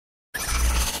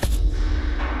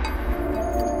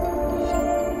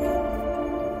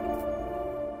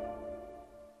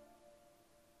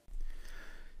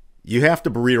You have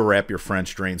to burrito wrap your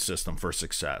French drain system for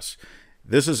success.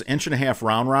 This is 1.5-inch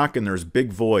round rock, and there's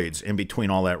big voids in between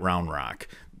all that round rock.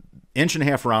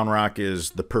 1.5-inch round rock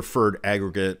is the preferred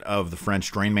aggregate of the French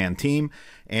Drain Man team,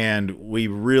 and we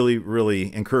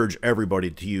really encourage everybody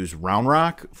to use round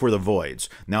rock for the voids.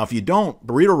 Now, if you don't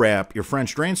burrito wrap your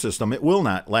French drain system, it will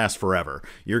not last forever.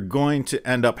 You're going to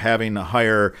end up having to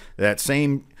hire that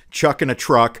same chuck in a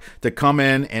truck to come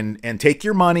in and take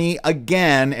your money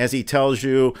again, as he tells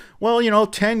you, well,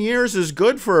 10 years is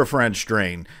good for a French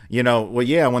drain. Well,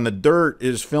 yeah, when the dirt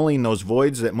is filling those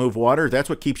voids that move water, that's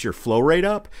what keeps your flow rate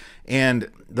up.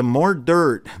 And the more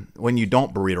dirt, when you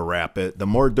don't burrito wrap it, the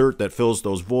more dirt that fills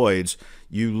those voids,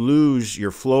 you lose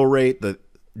your flow rate. The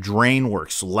drain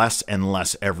works less and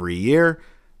less every year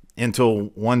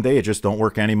until one day it just don't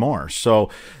work anymore. So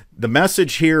the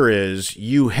message here is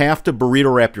you have to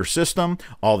burrito wrap your system.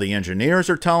 All the engineers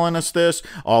are telling us this.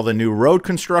 All the new road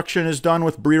construction is done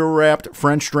with burrito wrapped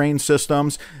French drain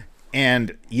systems.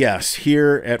 And yes,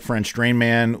 here at French Drain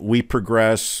Man, we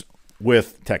progress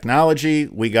with technology.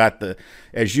 We got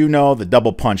as you know, the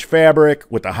double punch fabric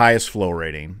with the highest flow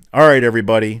rating. All right,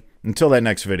 everybody, until that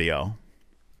next video.